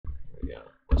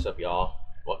What's up, y'all?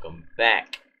 Welcome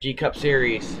back. G Cup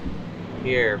Series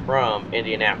here from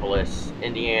Indianapolis,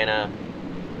 Indiana,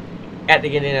 at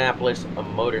the Indianapolis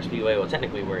Motor Speedway. Well,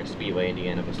 technically we're in Speedway,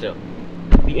 Indiana, but still.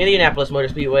 The Indianapolis Motor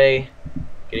Speedway,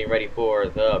 getting ready for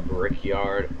the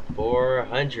Brickyard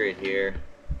 400 here.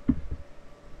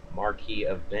 Marquee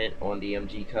event on the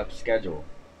MG Cup schedule.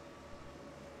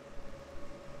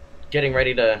 Getting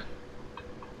ready to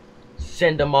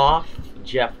send them off.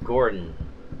 Jeff Gordon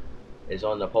is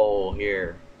on the pole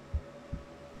here.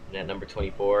 And at number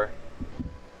 24,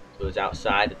 so it's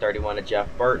outside the 31 of Jeff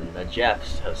Burton. The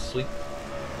Jeffs have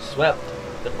swept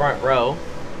the front row.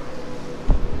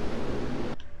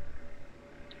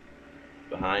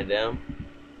 Behind them,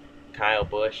 Kyle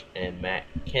Busch and Matt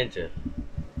Kenseth.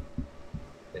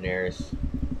 Then there's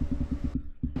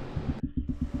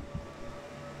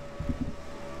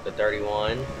the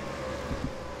 31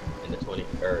 and the 20,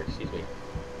 or excuse me.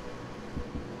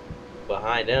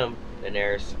 Behind them, then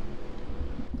there's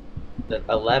the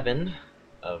 11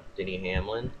 of Denny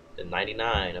Hamlin, the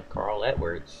 99 of Carl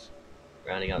Edwards,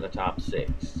 rounding out the top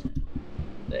 6.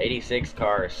 The 86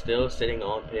 car is still sitting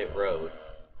on pit road,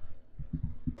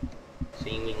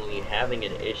 seemingly having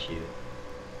an issue.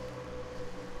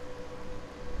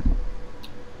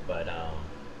 But I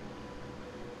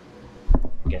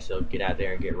guess he'll get out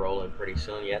there and get rolling pretty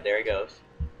soon. Yeah, there he goes.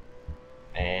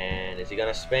 And is he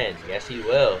gonna spin? Yes, he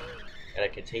will. Gotta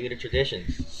continue the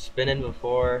traditions. Spinning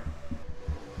before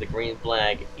the green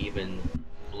flag even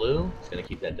flew. He's gonna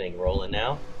keep that thing rolling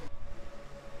now.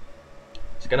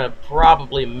 He's gonna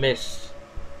probably miss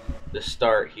the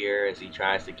start here as he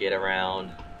tries to get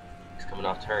around. He's coming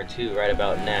off turn 2 right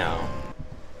about now.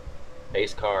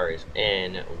 Pace car is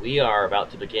in. We are about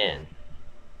to begin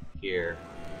here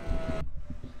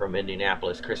from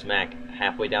Indianapolis. Chris Mack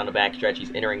halfway down the backstretch.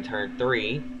 He's entering turn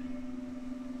 3.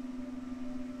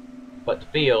 But the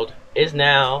field is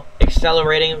now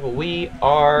accelerating. We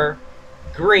are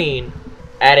green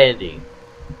at Indy.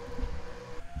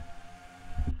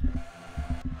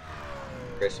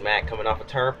 Chris Mack coming off of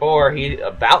turn 4. He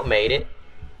about made it.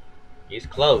 He's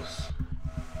close.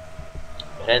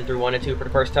 Heading through 1 and 2 for the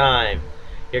first time.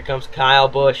 Here comes Kyle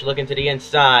Busch looking to the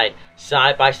inside.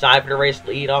 Side by side for the race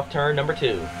lead off turn number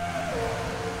 2.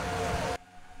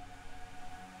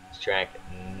 This track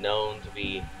known to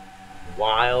be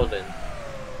wild and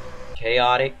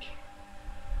chaotic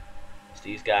as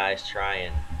these guys try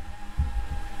and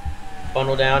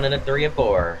funnel down into 3 and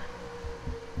 4.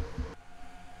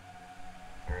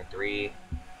 Turn 3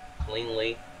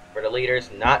 cleanly for the leaders.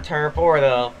 Not turn 4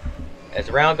 though. As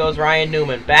around goes Ryan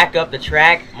Newman. Back up the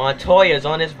track. Montoya's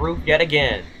on his roof yet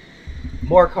again.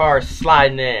 More cars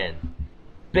sliding in.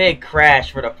 Big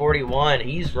crash for the 41.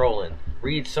 He's rolling.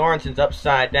 Reed Sorensen's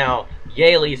upside down.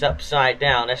 Yaley's upside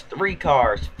down. That's 3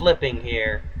 cars flipping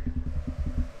here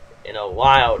in a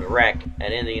wild wreck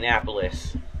at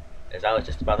Indianapolis. As I was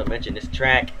just about to mention, this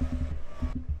track,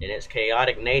 in its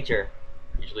chaotic nature,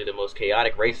 usually the most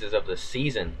chaotic races of the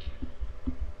season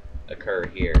occur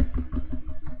here.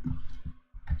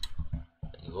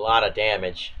 A lot of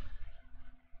damage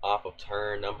off of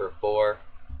turn number 4.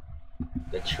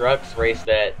 The trucks raced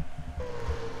at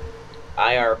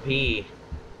IRP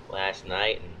last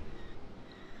night, and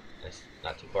that's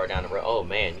not too far down the road. Oh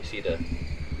man, you see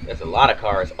there's a lot of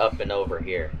cars up and over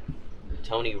here.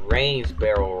 Tony Raines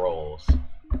barrel rolls.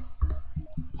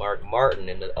 Mark Martin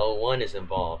in the 01 is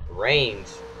involved.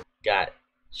 Raines got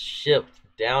shipped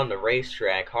down the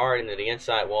racetrack hard into the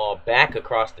inside wall, back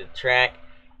across the track,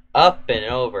 up and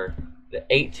over. The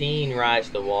 18 rides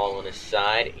the wall on his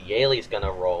side. Yaley's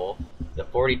gonna roll. The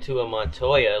 42 of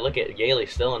Montoya, look at Yaley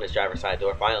still on his driver's side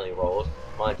door, finally rolls.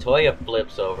 Montoya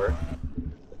flips over.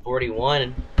 The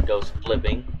 41 goes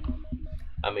flipping.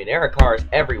 I mean, there are cars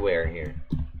everywhere here.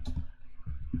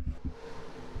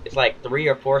 It's like 3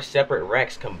 or 4 separate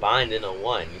wrecks combined into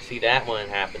one. You see that one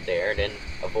happen there. Then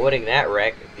avoiding that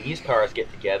wreck, these cars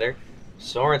get together.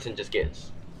 Sorensen just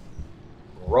gets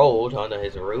rolled onto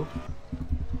his roof.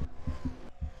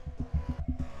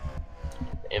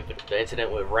 The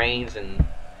incident with Raines and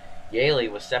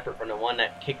Yaley was separate from the one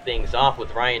that kicked things off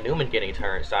with Ryan Newman getting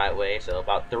turned sideways. So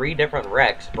about 3 different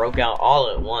wrecks broke out all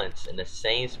at once in the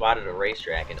same spot of the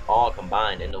racetrack and all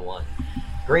combined into one.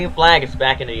 Green flag is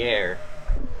back in the air.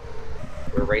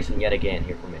 We're racing yet again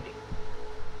here from Indy.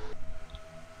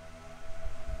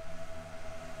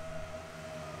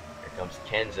 Here comes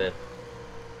Kenseth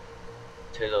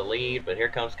to the lead, but here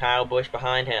comes Kyle Busch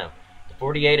behind him. The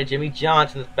 48 of Jimmy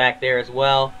Johnson's back there as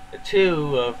well. The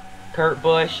 2 of Kurt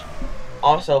Busch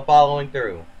also following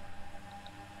through.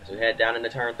 As we head down into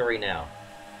turn 3 now.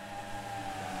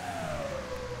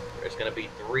 It's going to be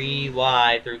 3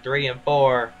 wide through 3 and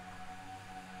 4.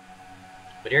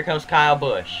 But here comes Kyle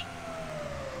Busch.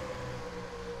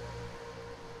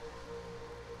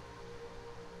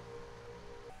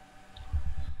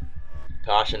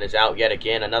 Caution is out yet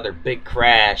again. Another big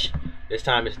crash. This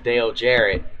time it's Dale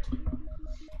Jarrett. And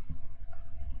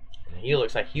he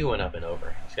looks like he went up and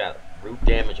over. He's got roof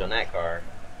damage on that car.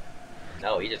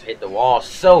 No, he just hit the wall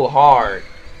so hard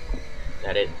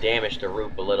that it damaged the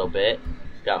roof a little bit.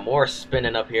 Got more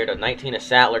spinning up here. The 19 of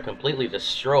Sattler completely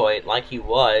destroyed like he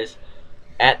was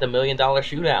at the $1 Million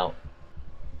Shootout.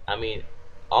 I mean,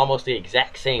 almost the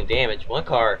exact same damage. One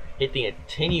car hit the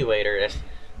attenuator. That's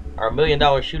our $1 Million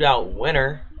Shootout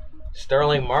winner,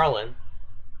 Sterling Marlin.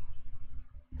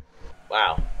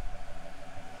 Wow.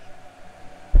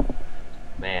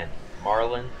 Man,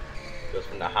 Marlin goes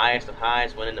from the highest of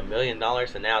highs, winning the $1 million,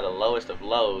 to now the lowest of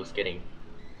lows, getting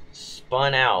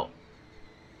spun out.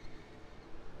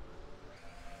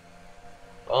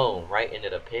 Boom, right into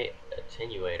the pit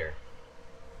attenuator.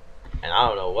 And I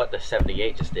don't know what the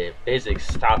 78 just did. Physics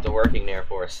stopped working there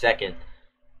for a second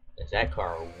as that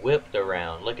car whipped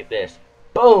around. Look at this.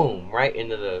 Boom! Right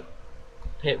into the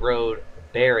pit road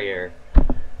barrier.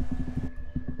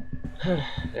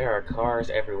 There are cars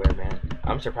everywhere, man.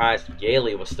 I'm surprised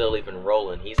Yaley was still even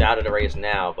rolling. He's out of the race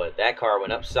now, but that car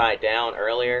went upside down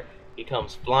earlier. He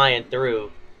comes flying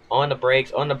through on the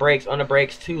brakes, on the brakes, on the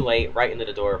brakes, too late, right into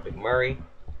the door of McMurray.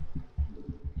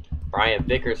 Brian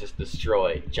Vickers is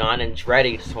destroyed. John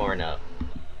Andretti's torn up,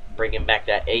 bringing back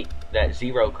that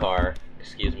 0 car,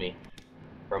 excuse me,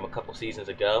 from a couple seasons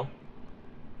ago.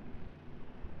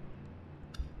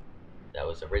 That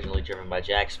was originally driven by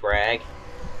Jack Sprague.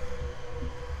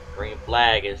 Green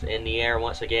flag is in the air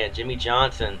once again. Jimmy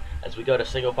Johnson, as we go to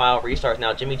single file restarts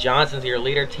now. Jimmy Johnson's your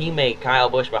leader. Teammate Kyle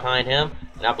Busch behind him.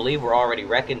 And I believe we're already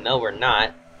wrecking. No, we're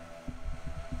not.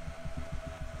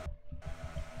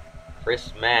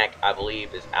 Chris Mack, I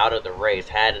believe, is out of the race.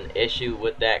 Had an issue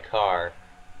with that car.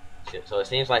 So it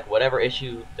seems like whatever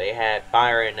issue they had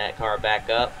firing that car back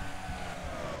up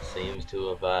seems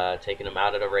to have taken him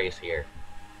out of the race here.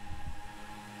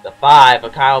 The 5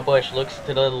 of Kyle Busch looks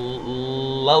to the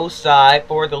low side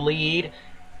for the lead.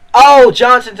 Oh,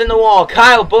 Johnson's in the wall.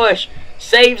 Kyle Busch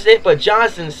saves it, but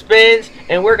Johnson spins,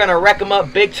 and we're going to wreck him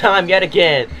up big time yet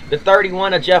again. The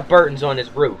 31 of Jeff Burton's on his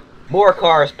roof. More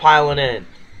cars piling in.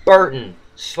 Burton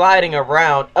sliding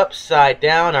around upside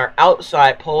down. Our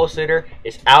outside pole sitter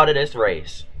is out of this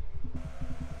race.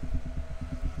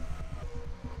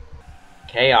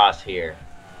 Chaos here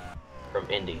from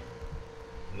Indy.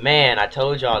 Man, I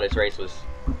told y'all this race was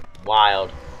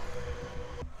wild.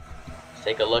 Let's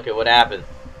take a look at what happened.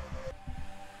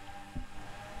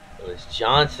 It was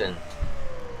Johnson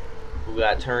who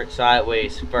got turned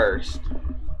sideways first.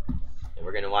 And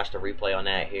we're going to watch the replay on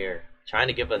that here. Trying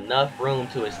to give enough room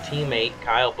to his teammate,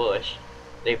 Kyle Busch.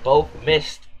 They both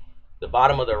missed the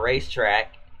bottom of the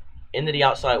racetrack. Into the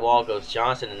outside wall goes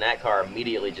Johnson, and that car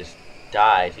immediately just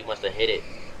dies. He must have hit it.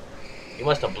 He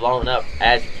must have blown up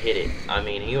as he hit it. I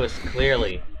mean, he was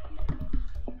clearly...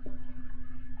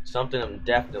 something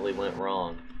definitely went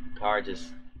wrong. Car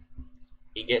just...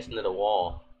 he gets into the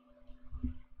wall.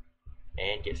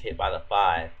 And gets hit by the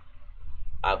 5.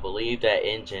 I believe that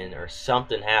engine or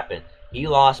something happened. He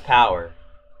lost power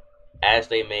as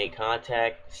they made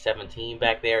contact. 17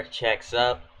 back there checks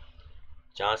up.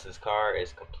 Johnson's car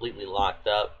is completely locked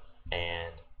up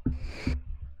and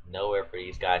nowhere for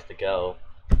these guys to go.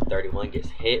 31 gets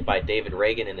hit by David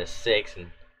Reagan in the 6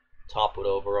 and toppled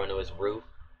over onto his roof.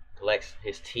 Collects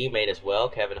his teammate as well,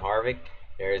 Kevin Harvick.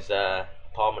 There's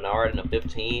Paul Menard in the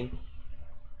 15.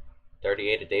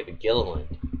 38 of David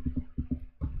Gilliland.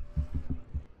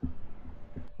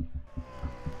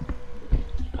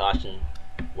 Caution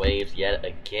waves yet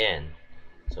again.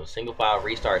 So single file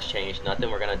restarts change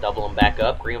nothing. We're going to double them back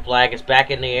up. Green flag is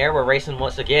back in the air. We're racing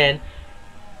once again.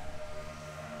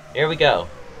 Here we go.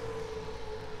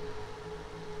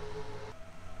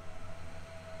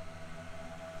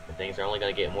 And things are only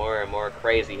going to get more and more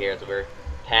crazy here as we're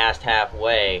past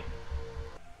halfway.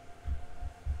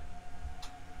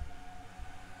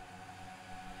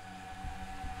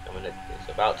 It's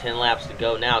about 10 laps to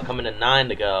go now. Coming to 9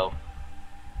 to go.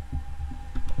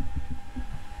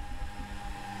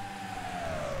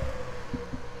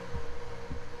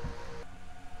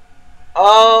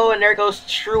 Oh, and there goes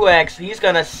Truex. He's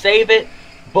going to save it.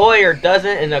 Boyer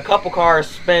doesn't, and a couple cars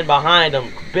spin behind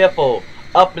him. Biffle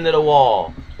up into the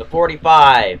wall. The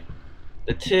 45,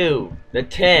 the 2, the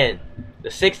 10, the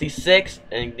 66,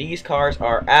 and these cars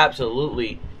are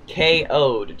absolutely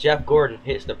KO'd. Jeff Gordon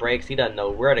hits the brakes. He doesn't know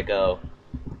where to go.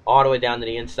 all the way down to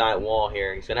the inside wall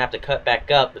here. He's going to have to cut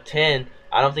back up. The 10,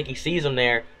 I don't think he sees him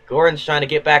there. Gordon's trying to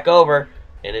get back over,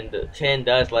 and then the 10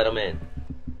 does let him in.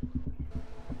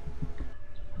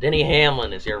 Denny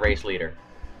Hamlin is your race leader.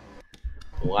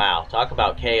 Wow, talk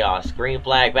about chaos. Green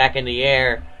flag back in the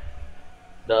air.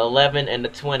 The 11 and the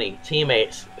 20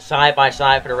 teammates side by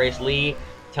side for the race lead.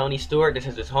 Tony Stewart, this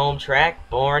is his home track,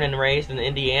 born and raised in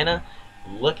Indiana.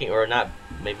 Maybe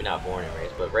not born and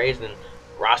raised, but raised in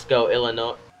Roscoe,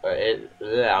 Illinois.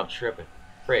 I'm tripping.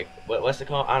 Frick, what's it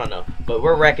called? I don't know. But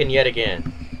we're wrecking yet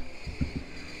again.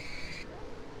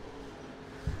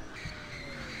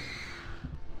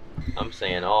 I'm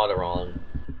saying all the wrong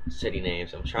city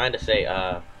names. I'm trying to say,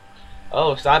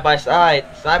 oh, side by side.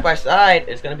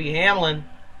 It's going to be Hamlin.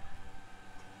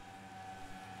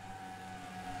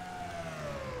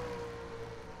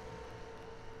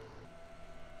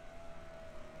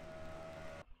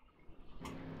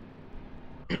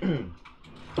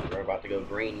 We're about to go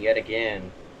green yet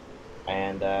again.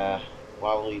 And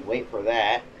while we wait for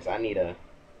that, because I need a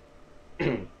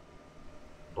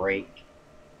break.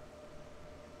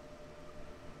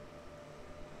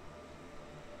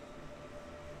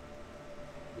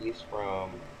 He's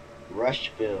from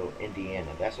Rushville,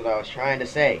 Indiana. That's what I was trying to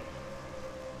say.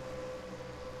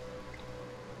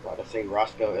 About to say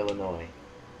Roscoe, Illinois.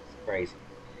 It's crazy.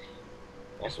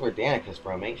 That's where Danica's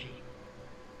from, ain't she?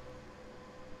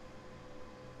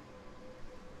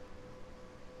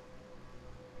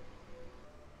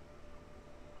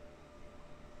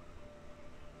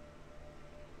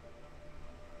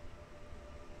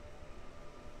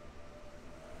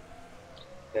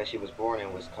 That she was born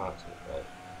in Wisconsin, but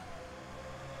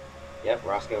yep,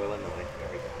 Roscoe, Illinois.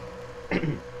 There we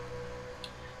go.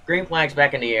 Green flag's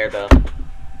back in the air, though.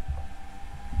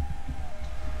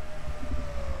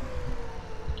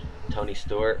 Tony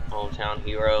Stewart, hometown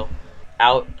hero,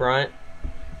 out front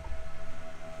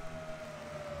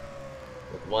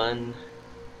with one.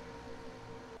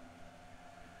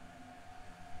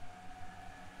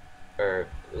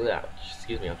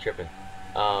 Excuse me, I'm tripping.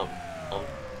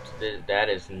 That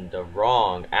is the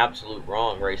wrong, absolute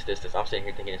wrong race distance. I'm sitting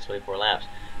here thinking it's 24 laps.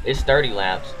 It's 30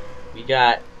 laps. We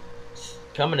got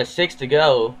coming to 6 to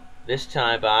go this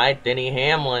time by Denny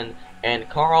Hamlin and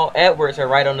Carl Edwards are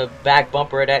right on the back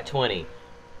bumper of that 20.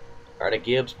 Are the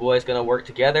Gibbs boys going to work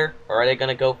together, or are they going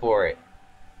to go for it?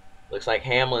 Looks like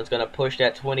Hamlin's going to push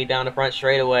that 20 down the front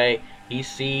straightaway. He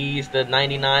sees the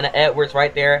 99 of Edwards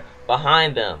right there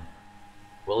behind them.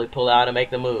 Will he pull out and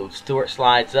make the move? Stewart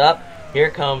slides up. Here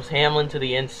comes Hamlin to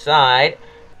the inside.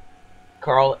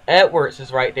 Carl Edwards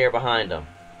is right there behind him.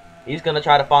 He's going to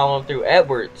try to follow him through.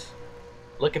 Edwards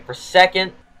looking for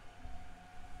second.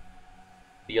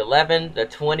 The 11, the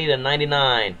 20, the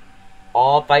 99.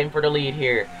 All fighting for the lead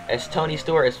here. As Tony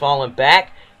Stewart is falling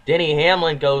back, Denny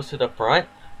Hamlin goes to the front.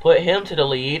 Put him to the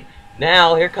lead.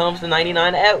 Now here comes the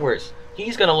 99 Edwards.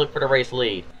 He's going to look for the race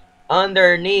lead.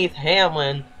 Underneath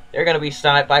Hamlin, they're going to be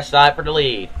side by side for the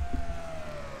lead.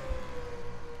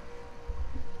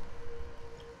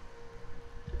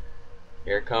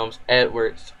 Here comes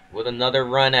Edwards with another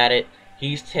run at it.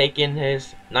 He's taking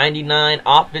his 99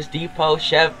 off his depot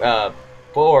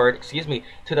Ford,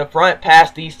 to the front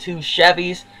past these two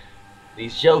Chevys,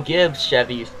 these Joe Gibbs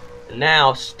Chevys. And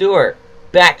now Stewart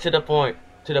back to the point.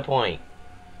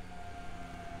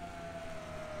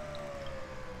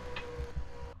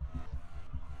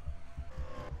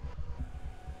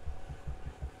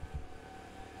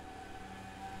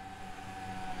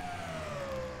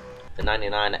 The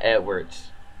 99 Edwards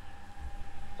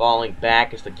falling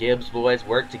back as the Gibbs boys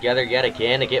work together yet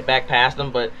again to get back past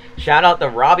them. But shout out to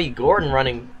Robbie Gordon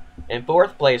running in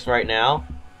 4th place right now,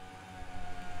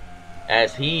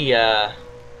 as he's a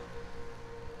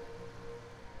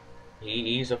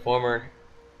former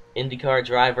IndyCar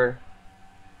driver,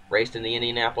 raced in the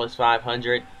Indianapolis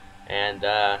 500, and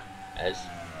has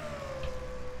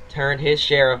turned his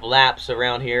share of laps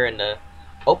around here in the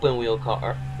open wheel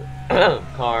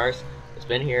cars. It's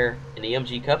been here in the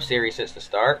MG Cup Series since the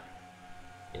start,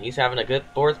 and he's having a good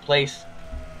 4th place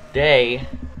day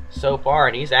so far,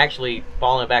 and he's actually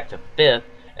falling back to 5th,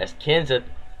 as Kenseth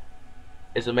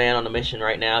is a man on a mission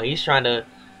right now. He's trying to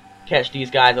catch these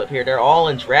guys up here. They're all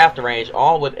in draft range,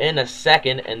 all within a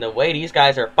second, and the way these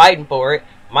guys are fighting for it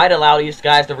might allow these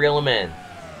guys to reel them in.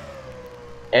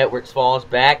 Edwards falls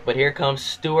back, but here comes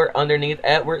Stewart underneath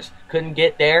Edwards. Couldn't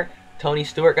get there. Tony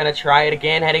Stewart going to try it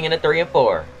again, heading into 3 and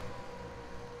 4.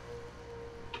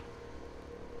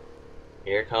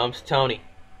 Here comes Tony.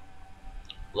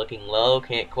 Looking low,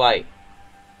 can't quite.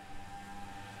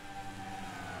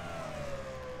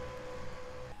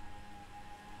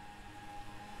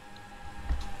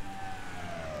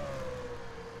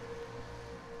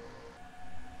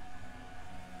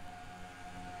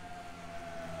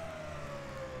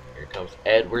 comes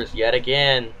Edwards yet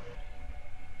again.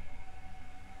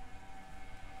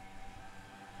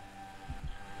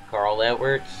 Carl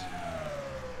Edwards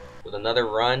with another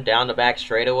run down the back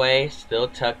straightaway. Still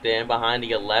tucked in behind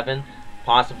the 11.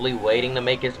 Possibly waiting to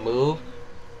make his move.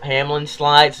 Hamlin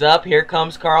slides up. Here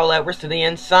comes Carl Edwards to the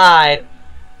inside.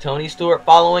 Tony Stewart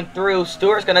following through.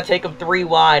 Stewart's going to take him 3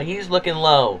 wide. He's looking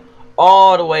low.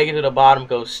 All the way to the bottom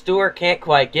goes Stewart. Can't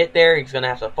quite get there. He's going to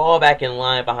have to fall back in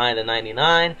line behind the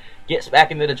 99. Gets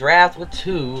back into the draft with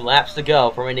 2 laps to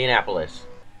go from Indianapolis.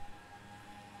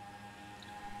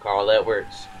 Carl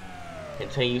Edwards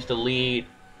continues to lead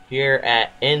here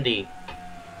at Indy.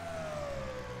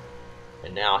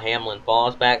 And now Hamlin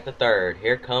falls back to 3rd.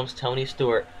 Here comes Tony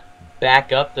Stewart.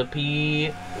 Back up to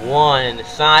P1.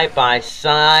 Side by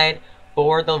side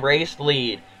for the race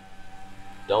lead.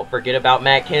 Don't forget about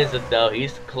Matt Kenseth, though.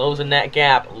 He's closing that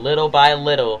gap little by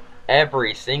little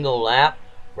every single lap.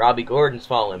 Robbie Gordon's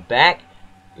falling back.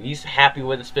 He's happy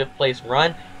with his 5th place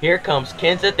run. Here comes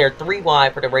Kenseth. They're 3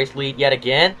 wide for the race lead yet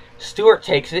again. Stewart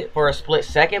takes it for a split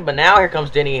second, but now here comes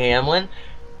Denny Hamlin.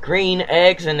 Green,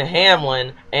 Eggs, and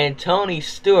Hamlin and Tony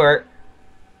Stewart.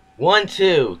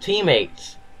 1-2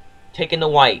 teammates taking the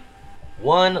white.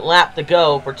 1 lap to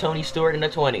go for Tony Stewart in the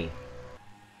 20.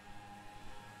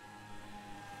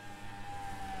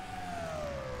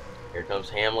 Here comes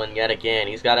Hamlin yet again.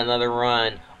 He's got another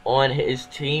run on his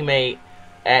teammate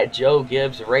at Joe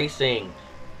Gibbs Racing.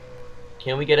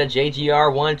 Can we get a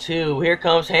JGR 1-2? Here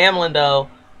comes Hamlin, though.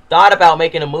 Thought about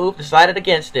making a move, decided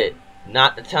against it.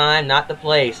 Not the time, not the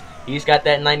place. He's got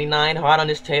that 99 hot on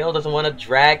his tail. Doesn't want to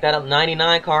drag that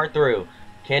 99 car through.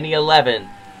 Can the 11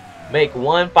 make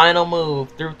one final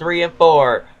move through 3 and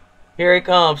 4? Here he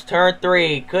comes, turn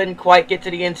 3. Couldn't quite get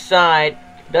to the inside.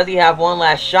 Does he have one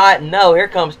last shot? No. Here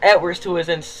comes Edwards to his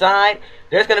inside.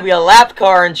 There's going to be a lapped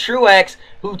car in Truex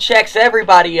who checks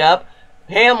everybody up.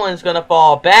 Hamlin's going to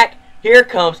fall back. Here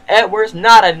comes Edwards.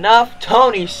 Not enough.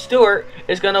 Tony Stewart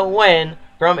is going to win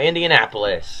from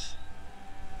Indianapolis.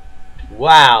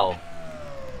 Wow.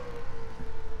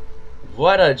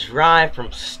 What a drive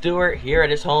from Stewart here at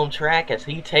his home track as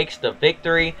he takes the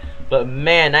victory. But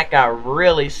man, that got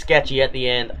really sketchy at the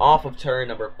end off of turn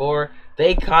number 4.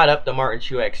 They caught up to Martin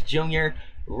Truex Jr.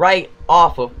 right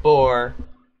off of 4.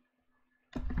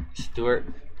 Stewart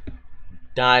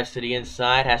dives to the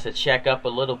inside, has to check up a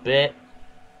little bit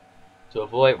to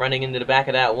avoid running into the back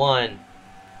of that 1.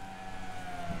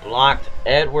 Blocked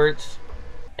Edwards,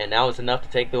 and that was enough to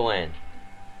take the win.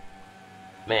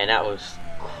 Man, that was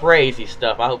crazy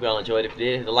stuff. I hope y'all enjoyed it. If you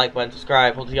did, hit the like button,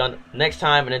 subscribe. Hope to see y'all next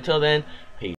time, and until then,